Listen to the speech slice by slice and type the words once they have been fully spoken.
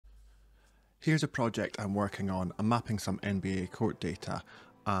Here's a project I'm working on. I'm mapping some NBA court data,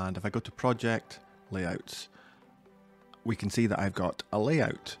 and if I go to Project, Layouts, we can see that I've got a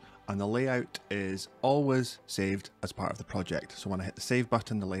layout, and the layout is always saved as part of the project. So when I hit the save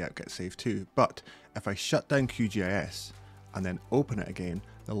button, the layout gets saved too. But if I shut down QGIS and then open it again,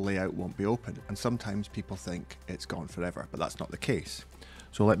 the layout won't be open. And sometimes people think it's gone forever, but that's not the case.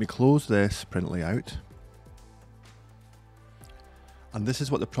 So let me close this print layout. And this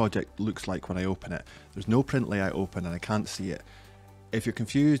is what the project looks like when I open it. There's no print layout open and I can't see it. If you're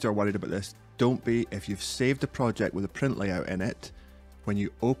confused or worried about this, don't be. If you've saved a project with a print layout in it, when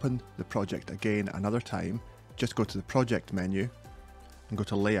you open the project again another time, just go to the project menu and go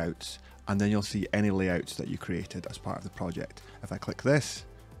to layouts, and then you'll see any layouts that you created as part of the project. If I click this,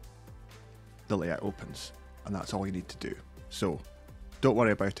 the layout opens, and that's all you need to do. So don't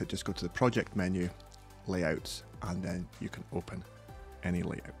worry about it, just go to the project menu, layouts, and then you can open any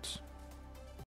layouts.